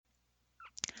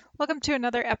Welcome to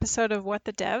another episode of What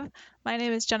the Dev. My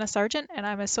name is Jenna Sargent, and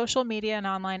I'm a social media and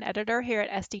online editor here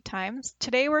at SD Times.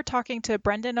 Today, we're talking to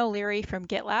Brendan O'Leary from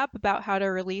GitLab about how to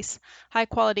release high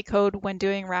quality code when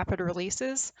doing rapid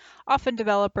releases. Often,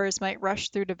 developers might rush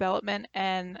through development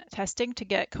and testing to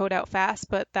get code out fast,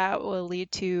 but that will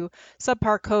lead to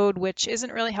subpar code, which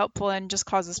isn't really helpful and just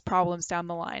causes problems down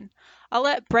the line. I'll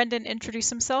let Brendan introduce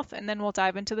himself, and then we'll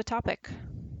dive into the topic.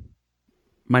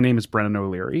 My name is Brendan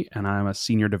O'Leary, and I'm a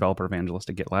senior developer evangelist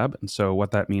at GitLab. And so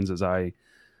what that means is I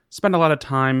spend a lot of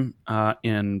time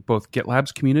in both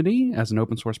GitLab's community as an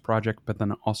open source project, but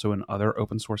then also in other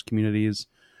open source communities,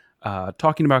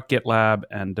 talking about GitLab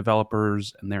and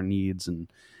developers and their needs and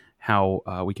how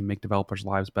we can make developers'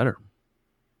 lives better.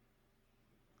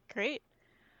 Great.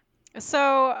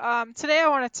 So today I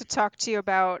wanted to talk to you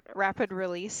about rapid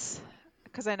release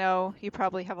because I know you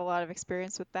probably have a lot of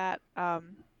experience with that.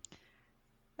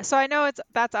 So I know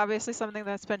that's obviously something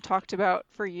that's been talked about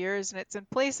for years and it's in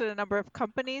place at a number of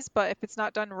companies, but if it's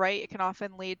not done right, it can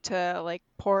often lead to like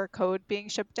poor code being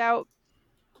shipped out.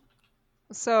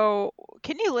 So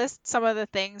can you list some of the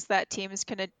things that teams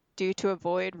can do to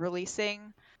avoid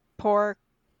releasing poor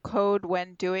code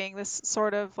when doing this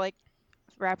sort of like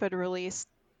rapid release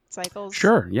cycles?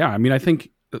 Sure. Yeah. I mean, I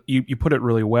think you put it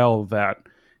really well that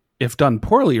if done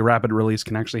poorly, rapid release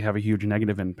can actually have a huge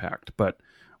negative impact. But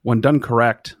when done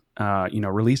correct,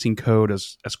 releasing code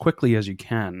as quickly as you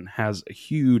can has a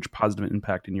huge positive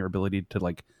impact in your ability to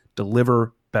like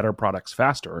deliver better products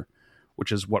faster,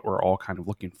 which is what we're all kind of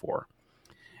looking for.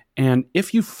 And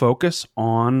if you focus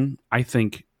on, I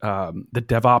think, the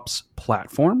DevOps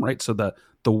platform, right? So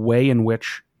the way in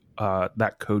which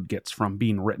that code gets from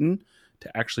being written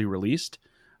to actually released,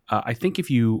 I think if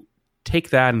you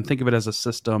take that and think of it as a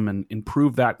system and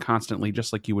improve that constantly,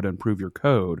 just like you would improve your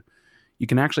code, you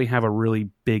can actually have a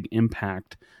really big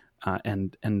impact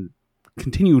and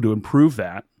continue to improve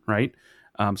that, right?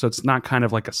 So it's not kind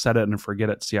of like a set it and forget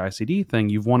it CI/CD thing.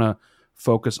 You want to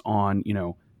focus on,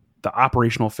 the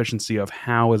operational efficiency of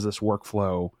how is this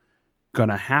workflow going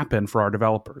to happen for our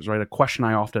developers, right? A question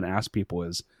I often ask people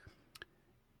is,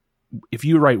 if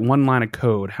you write one line of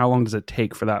code, how long does it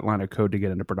take for that line of code to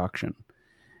get into production?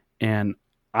 And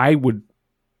I would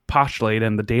postulate,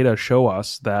 and the data show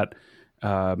us that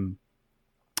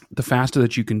the faster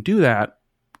that you can do that,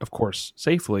 of course,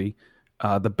 safely,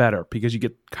 the better, because you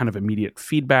get kind of immediate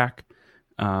feedback.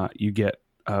 You get,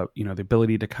 the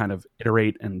ability to kind of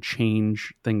iterate and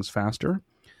change things faster.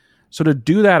 So to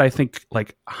do that, I think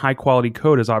like high quality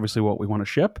code is obviously what we want to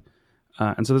ship.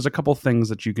 And so there's a couple things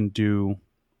that you can do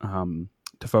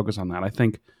to focus on that. I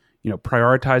think,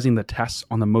 prioritizing the tests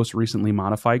on the most recently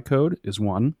modified code is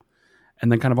one.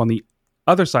 And then kind of on the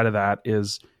other side of that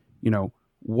is,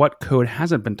 what code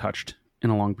hasn't been touched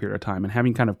in a long period of time, and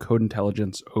having kind of code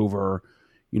intelligence over,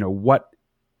 what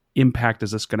impact is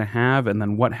this going to have, and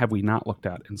then what have we not looked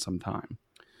at in some time.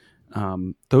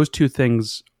 Those two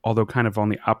things, although kind of on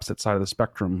the opposite side of the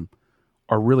spectrum,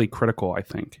 are really critical, I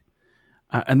think.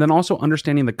 And then also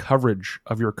understanding the coverage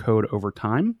of your code over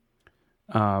time.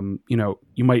 You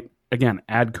might, again,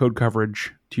 add code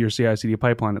coverage to your CI/CD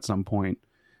pipeline at some point,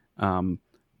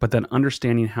 but then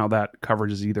understanding how that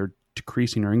coverage is either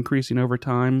decreasing or increasing over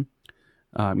time,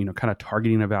 kind of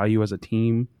targeting a value as a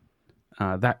team,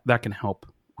 that can help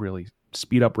really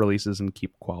speed up releases and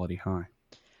keep quality high.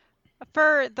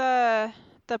 For the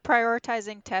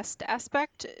prioritizing test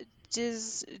aspect, do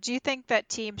you think that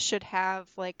teams should have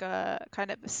like a kind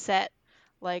of set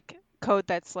like code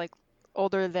that's like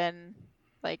older than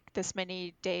like this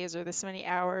many days or this many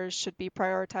hours should be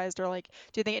prioritized, or like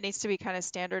do you think it needs to be kind of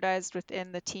standardized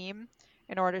within the team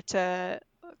in order to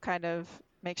kind of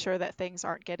make sure that things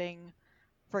aren't getting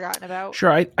forgotten about? Sure.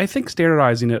 I think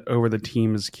standardizing it over the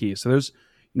team is key. So there's,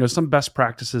 some best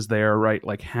practices there, right?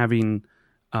 Like having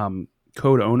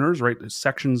code owners, right?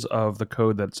 Sections of the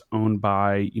code that's owned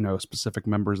by, specific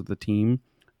members of the team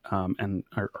and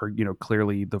are,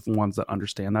 clearly the ones that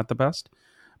understand that the best.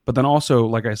 But then also,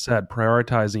 like I said,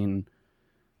 prioritizing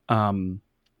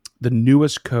the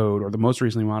newest code or the most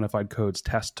recently modified code's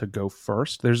test to go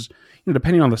first. There's,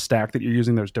 depending on the stack that you're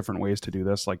using, there's different ways to do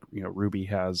this. Like, Ruby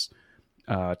has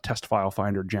test file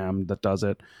finder gem that does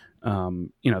it.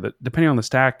 Depending on the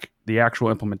stack, the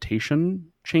actual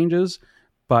implementation changes,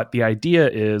 but the idea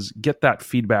is get that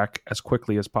feedback as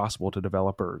quickly as possible to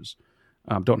developers.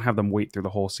 Don't have them wait through the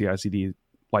whole CI/CD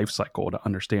lifecycle to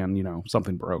understand,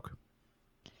 something broke.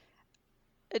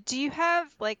 Do you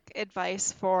have like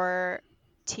advice for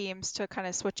teams to kind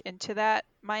of switch into that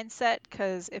mindset?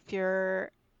 Because if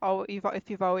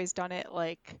you've always done it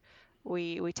like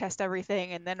we test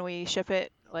everything and then we ship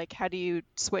it? Like, how do you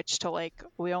switch to like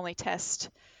we only test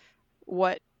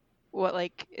what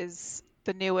like is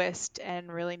the newest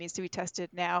and really needs to be tested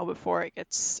now before it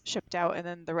gets shipped out, and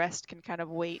then the rest can kind of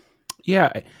wait?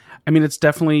 Yeah, I mean, it's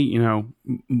definitely,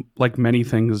 like many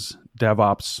things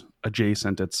DevOps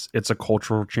adjacent. It's a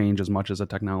cultural change as much as a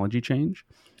technology change.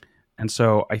 And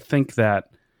so I think that,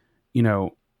 you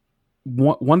know,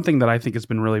 one thing that I think has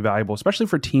been really valuable, especially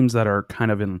for teams that are kind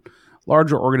of in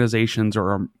larger organizations or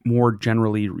are more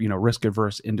generally, risk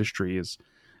averse industries,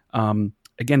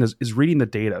 again, is reading the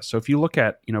data. So if you look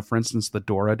at, for instance, the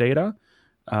DORA data,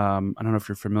 I don't know if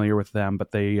you're familiar with them,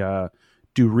 but they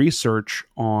do research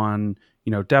on,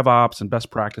 DevOps and best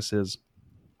practices.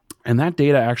 And that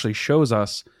data actually shows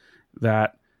us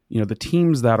that, the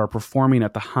teams that are performing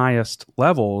at the highest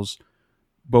levels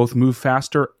both move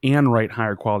faster and write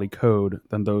higher quality code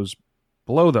than those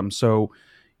below them. So,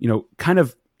 kind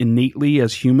of innately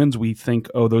as humans, we think,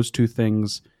 oh, those two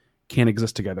things can't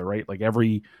exist together, right? Like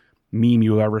every meme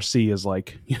you ever see is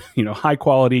like, high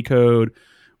quality code,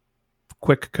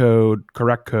 quick code,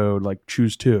 correct code, like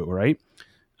choose two, right?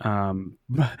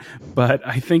 But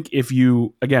I think if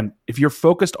you're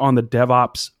focused on the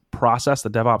DevOps process, the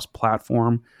DevOps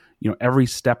platform, every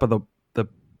step of the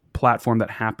platform that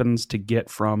happens to get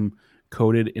from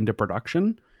coded into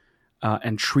production,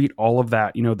 and treat all of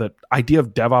that, the idea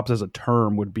of DevOps as a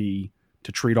term would be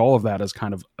to treat all of that as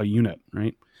kind of a unit,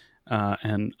 right?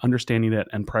 And understanding it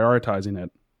and prioritizing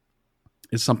it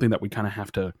is something that we kind of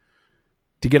have to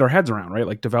get our heads around, right?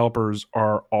 Like developers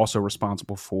are also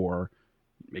responsible for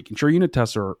making sure unit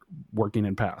tests are working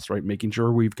and pass, right? Making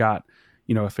sure we've got,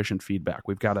 efficient feedback.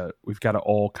 We've got to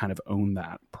all kind of own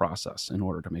that process in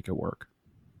order to make it work.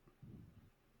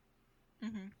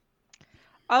 Mm-hmm.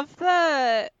 Of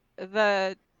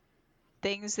the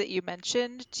things that you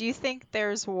mentioned, do you think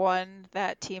there's one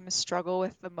that teams struggle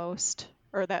with the most,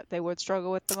 or that they would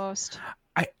struggle with the most?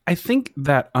 I think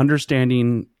that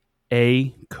understanding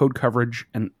code coverage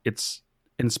and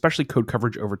especially code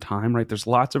coverage over time, right? There's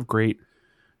lots of great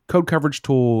code coverage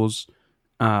tools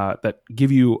that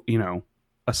give you,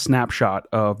 a snapshot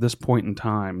of this point in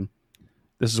time.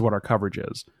 This is what our coverage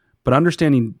is. But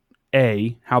understanding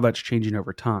how that's changing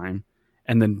over time,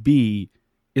 and then B,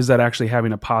 is that actually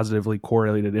having a positively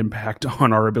correlated impact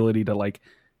on our ability to like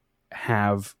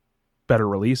have better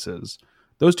releases?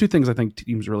 Those two things I think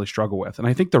teams really struggle with. And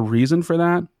I think the reason for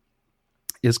that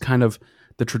is kind of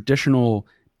the traditional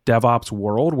DevOps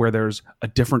world where there's a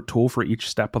different tool for each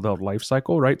step of the life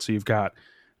cycle, right? So you've got,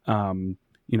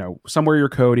 somewhere you're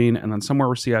coding, and then somewhere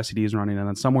where CI/CD is running, and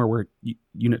then somewhere where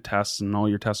unit tests and all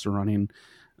your tests are running,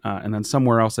 and then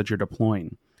somewhere else that you're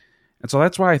deploying. And so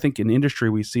that's why I think in industry,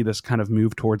 we see this kind of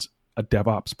move towards a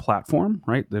DevOps platform,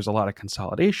 right? There's a lot of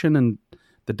consolidation in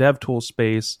the dev tool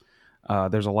space.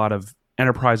 There's a lot of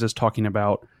enterprises talking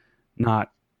about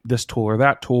not this tool or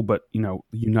that tool, but,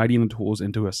 uniting the tools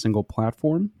into a single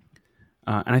platform.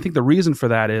 And I think the reason for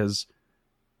that is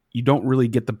you don't really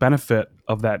get the benefit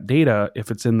of that data if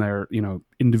it's in their,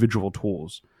 individual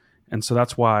tools. And so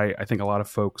that's why I think a lot of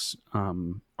folks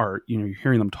are, you're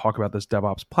hearing them talk about this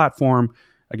DevOps platform.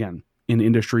 Again, in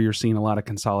industry, you're seeing a lot of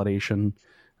consolidation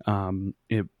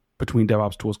between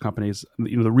DevOps tools companies.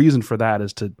 The reason for that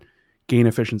is to gain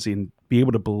efficiency and be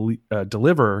able to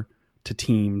deliver to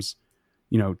teams,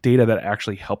 data that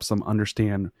actually helps them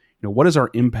understand, what is our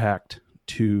impact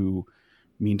to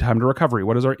mean time to recovery?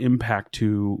 What is our impact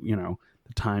to,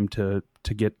 the time to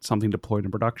get something deployed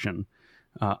in production?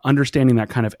 Understanding that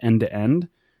kind of end to end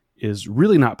is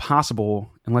really not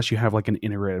possible unless you have like an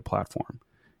integrated platform.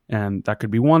 And that could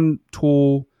be one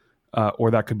tool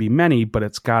or that could be many, but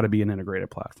it's got to be an integrated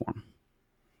platform.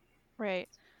 Right.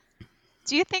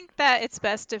 Do you think that it's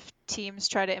best if teams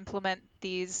try to implement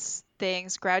these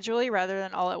things gradually rather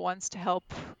than all at once to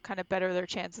help kind of better their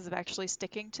chances of actually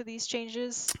sticking to these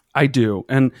changes? I do.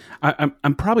 And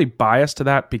I'm probably biased to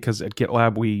that because at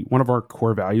GitLab, one of our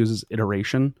core values is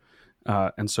iteration.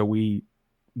 And so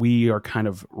we are kind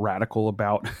of radical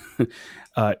about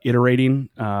iterating.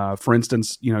 For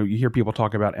instance, you hear people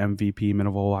talk about MVP,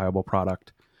 minimal viable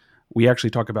product. We actually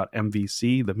talk about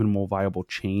MVC, the minimal viable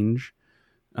change.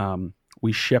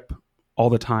 We ship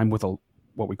all the time with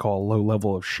what we call a low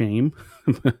level of shame.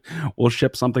 We'll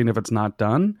ship something if it's not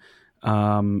done.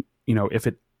 If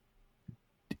it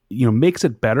makes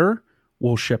it better,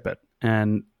 we'll ship it.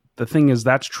 And the thing is,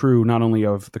 that's true not only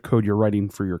of the code you're writing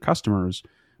for your customers,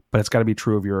 but it's got to be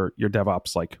true of your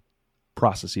DevOps like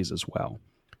processes as well.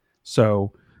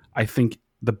 So I think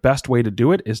the best way to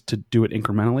do it is to do it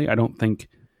incrementally. I don't think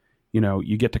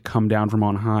you get to come down from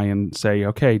on high and say,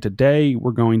 okay, today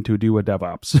we're going to do a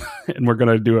DevOps and we're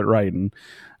going to do it right. And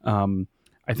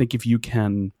I think if you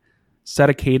can set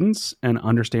a cadence and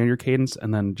understand your cadence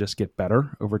and then just get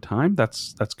better over time,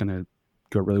 that's going to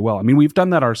go really well. I mean, we've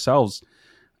done that ourselves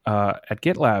at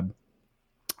GitLab.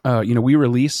 We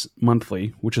release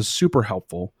monthly, which is super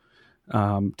helpful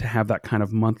to have that kind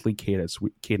of monthly cadence.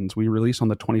 We release on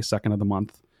the 22nd of the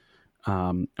month.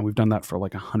 And we've done that for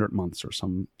like 100 months or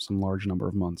some large number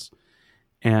of months.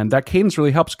 And that cadence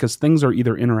really helps because things are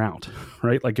either in or out,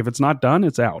 right? Like if it's not done,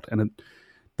 it's out. And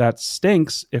that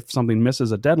stinks if something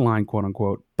misses a deadline, quote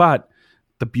unquote. But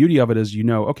the beauty of it is,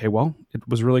 okay, well, it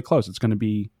was really close. It's going to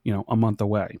be, a month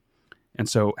away. And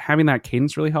so having that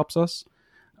cadence really helps us.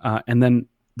 And then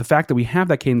the fact that we have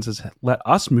that cadence has let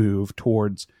us move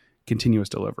towards continuous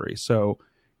delivery. So,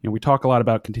 we talk a lot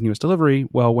about continuous delivery.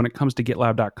 Well, when it comes to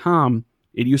GitLab.com,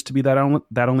 it used to be that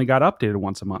only got updated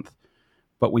once a month.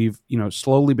 But we've,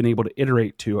 slowly been able to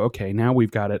iterate to, okay, now we've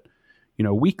got it,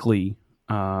 weekly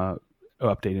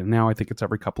updated. Now I think it's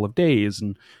every couple of days.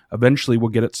 And eventually we'll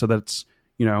get it so that it's,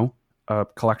 a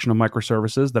collection of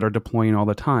microservices that are deploying all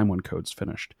the time when code's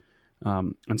finished.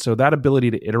 And so that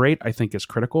ability to iterate, I think, is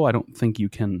critical. I don't think you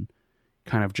can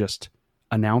kind of just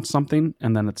announce something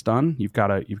and then it's done. You've got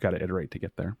to iterate to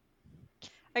get there.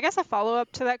 I guess a follow-up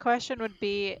to that question would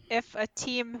be, if a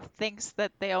team thinks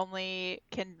that they only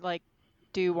can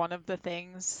do one of the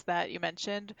things that you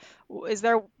mentioned, is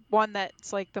there one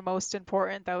that's the most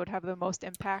important that would have the most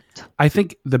impact? I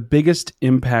think the biggest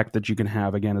impact that you can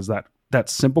have, again, is that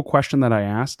simple question that I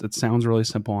asked. It sounds really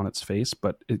simple on its face,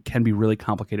 but it can be really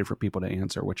complicated for people to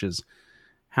answer, which is,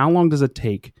 how long does it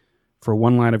take for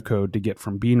one line of code to get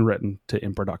from being written to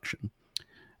in production?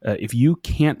 If you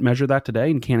can't measure that today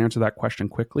and can't answer that question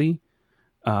quickly,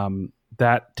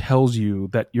 that tells you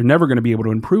that you're never going to be able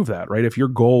to improve that, right? If your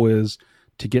goal is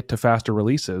to get to faster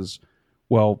releases,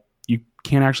 well, you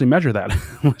can't actually measure that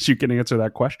unless you can answer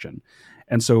that question.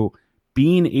 And so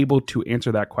being able to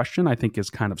answer that question, I think, is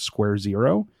kind of square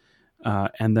zero.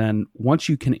 And then once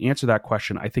you can answer that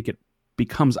question, I think it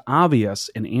becomes obvious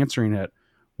in answering it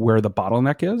where the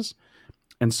bottleneck is.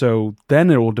 And so then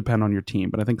it will depend on your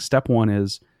team. But I think step one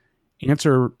is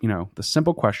answer, the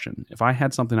simple question. If I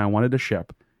had something I wanted to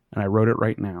ship and I wrote it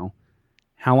right now,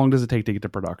 how long does it take to get to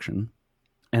production?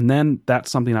 And then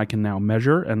that's something I can now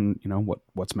measure, and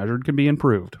what's measured can be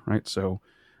improved, right? So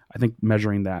I think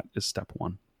measuring that is step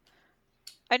one.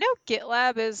 I know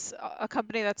GitLab is a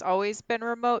company that's always been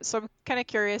remote, so I'm kind of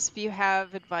curious if you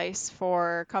have advice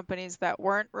for companies that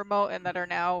weren't remote and that are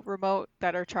now remote,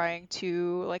 that are trying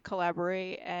to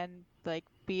collaborate and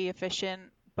be efficient,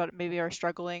 but maybe are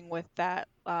struggling with that,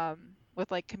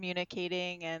 with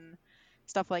communicating and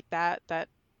stuff like that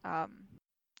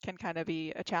can kind of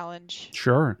be a challenge.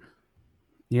 Sure.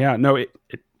 Yeah, no, it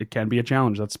can be a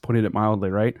challenge. That's putting it mildly,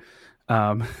 right?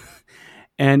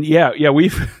 And yeah,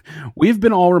 we've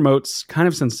been all remotes kind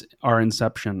of since our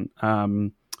inception.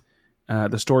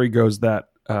 The story goes that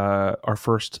our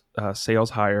first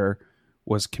sales hire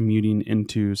was commuting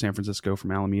into San Francisco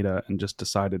from Alameda and just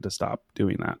decided to stop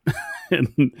doing that,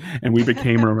 and we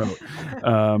became remote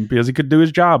because he could do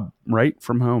his job right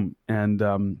from home.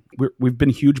 And we've been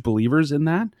huge believers in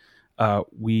that. That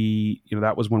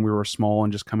was when we were small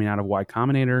and just coming out of Y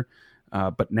Combinator.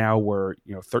 But now we're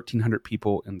 1,300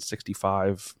 people in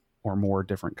 65 or more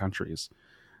different countries,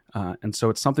 and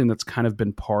so it's something that's kind of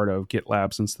been part of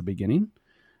GitLab since the beginning,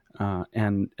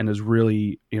 and is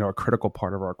really a critical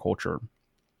part of our culture.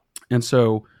 And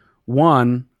so,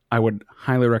 one, I would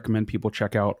highly recommend people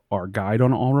check out our guide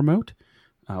on all remote.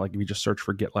 If you just search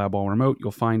for GitLab all remote,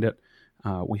 you'll find it.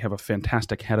 We have a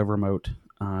fantastic head of remote,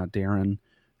 Darren,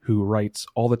 who writes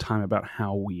all the time about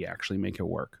how we actually make it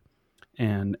work.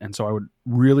 And so I would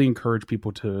really encourage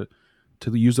people to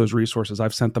use those resources.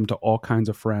 I've sent them to all kinds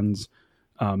of friends.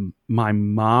 My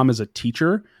mom is a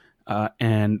teacher,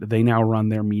 and they now run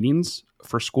their meetings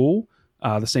for school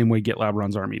the same way GitLab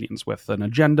runs our meetings, with an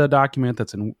agenda document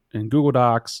that's in Google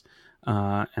Docs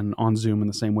and on Zoom in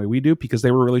the same way we do, because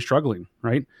they were really struggling,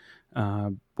 right,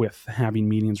 with having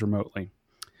meetings remotely.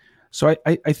 So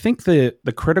I think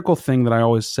the critical thing that I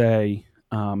always say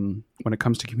when it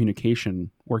comes to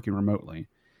communication working remotely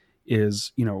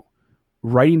is,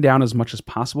 writing down as much as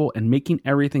possible and making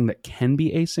everything that can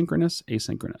be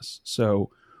asynchronous.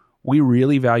 So we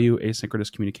really value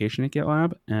asynchronous communication at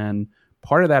GitLab, and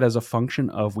part of that is a function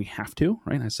of we have to,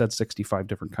 right? I said 65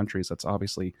 different countries. That's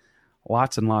obviously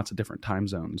lots and lots of different time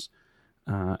zones.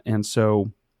 And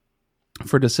so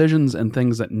for decisions and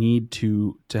things that need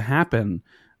to happen,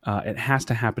 it has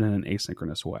to happen in an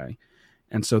asynchronous way.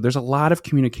 And so there's a lot of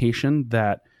communication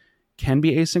that can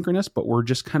be asynchronous, but we're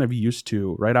just kind of used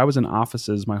to, right? I was in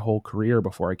offices my whole career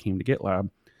before I came to GitLab,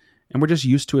 and we're just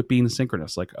used to it being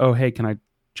synchronous. Like, oh, hey, can I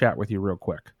chat with you real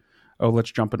quick? Oh,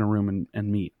 let's jump in a room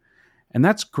and meet. And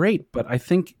that's great. But I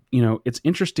think, it's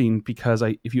interesting because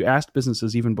if you asked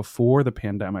businesses even before the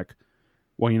pandemic,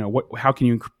 well, how can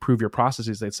you improve your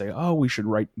processes? They'd say, oh, we should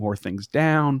write more things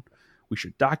down. We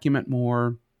should document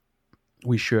more.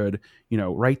 We should,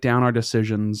 write down our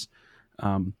decisions.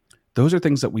 Those are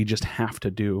things that we just have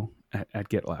to do at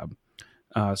GitLab.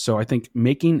 So I think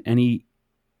making any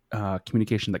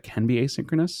communication that can be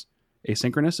asynchronous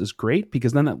is great,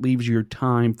 because then that leaves your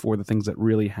time for the things that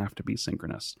really have to be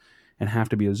synchronous and have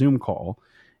to be a Zoom call.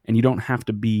 And you don't have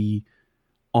to be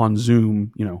on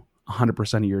Zoom,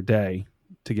 100% of your day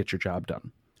to get your job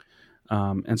done.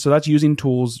 And so that's using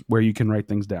tools where you can write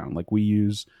things down. Like we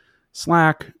use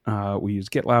Slack, we use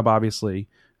GitLab, obviously.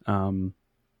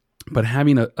 But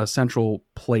having a central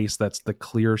place that's the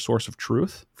clear source of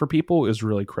truth for people is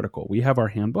really critical. We have our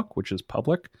handbook, which is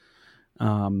public.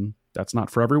 That's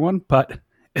not for everyone, but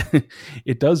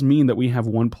it does mean that we have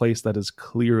one place that is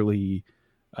clearly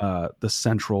the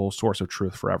central source of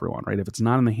truth for everyone, right? If it's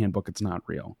not in the handbook, it's not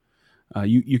real.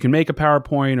 You can make a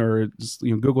PowerPoint or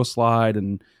Google slide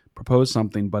and propose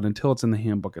something, but until it's in the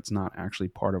handbook, it's not actually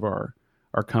part of our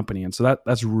company. And so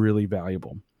that's really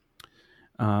valuable.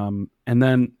 And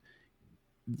then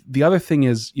the other thing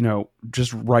is,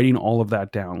 just writing all of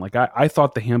that down. Like I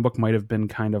thought the handbook might have been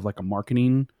kind of like a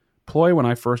marketing ploy when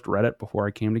I first read it before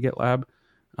I came to GitLab.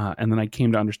 And then I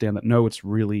came to understand that, no, it's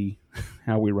really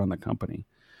how we run the company.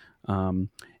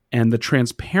 And the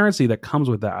transparency that comes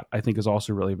with that, I think, is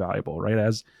also really valuable, right?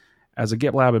 As a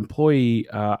GitLab employee,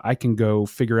 I can go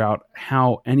figure out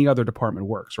how any other department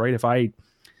works, right? If I,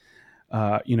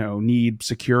 need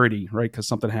security, right? Because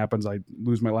something happens, I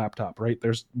lose my laptop, right?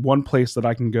 There's one place that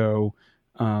I can go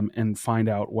and find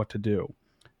out what to do.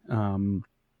 And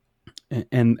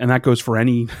that goes for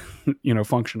any,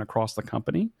 function across the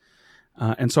company.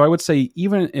 And so I would say,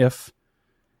 even if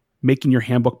making your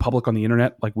handbook public on the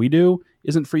internet like we do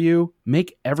isn't for you,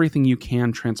 make everything you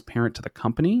can transparent to the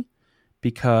company,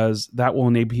 because that will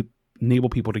enable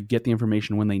people to get the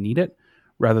information when they need it,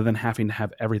 rather than having to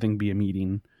have everything be a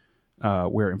meeting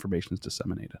where information is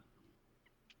disseminated.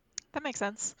 That makes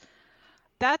sense.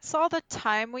 That's all the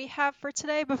time we have for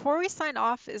today. Before we sign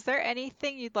off, is there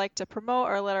anything you'd like to promote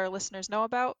or let our listeners know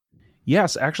about?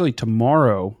 Yes, actually,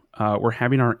 tomorrow we're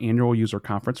having our annual user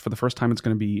conference. For the first time, it's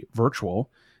going to be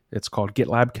virtual. It's called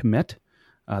GitLab Commit.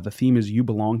 The theme is You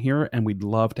Belong Here, and we'd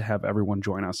love to have everyone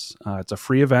join us. It's a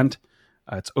free event.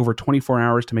 It's over 24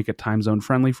 hours to make it time zone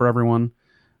friendly for everyone.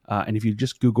 And if you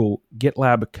just Google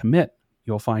GitLab Commit,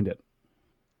 you'll find it.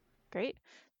 Great.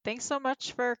 Thanks so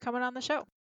much for coming on the show.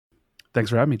 Thanks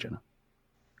for having me, Jenna.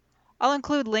 I'll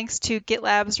include links to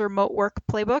GitLab's remote work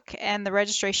playbook and the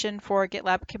registration for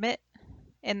GitLab Commit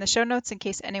in the show notes in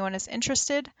case anyone is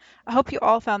interested. I hope you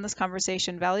all found this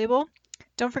conversation valuable.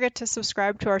 Don't forget to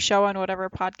subscribe to our show on whatever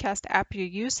podcast app you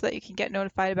use so that you can get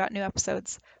notified about new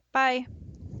episodes. Bye.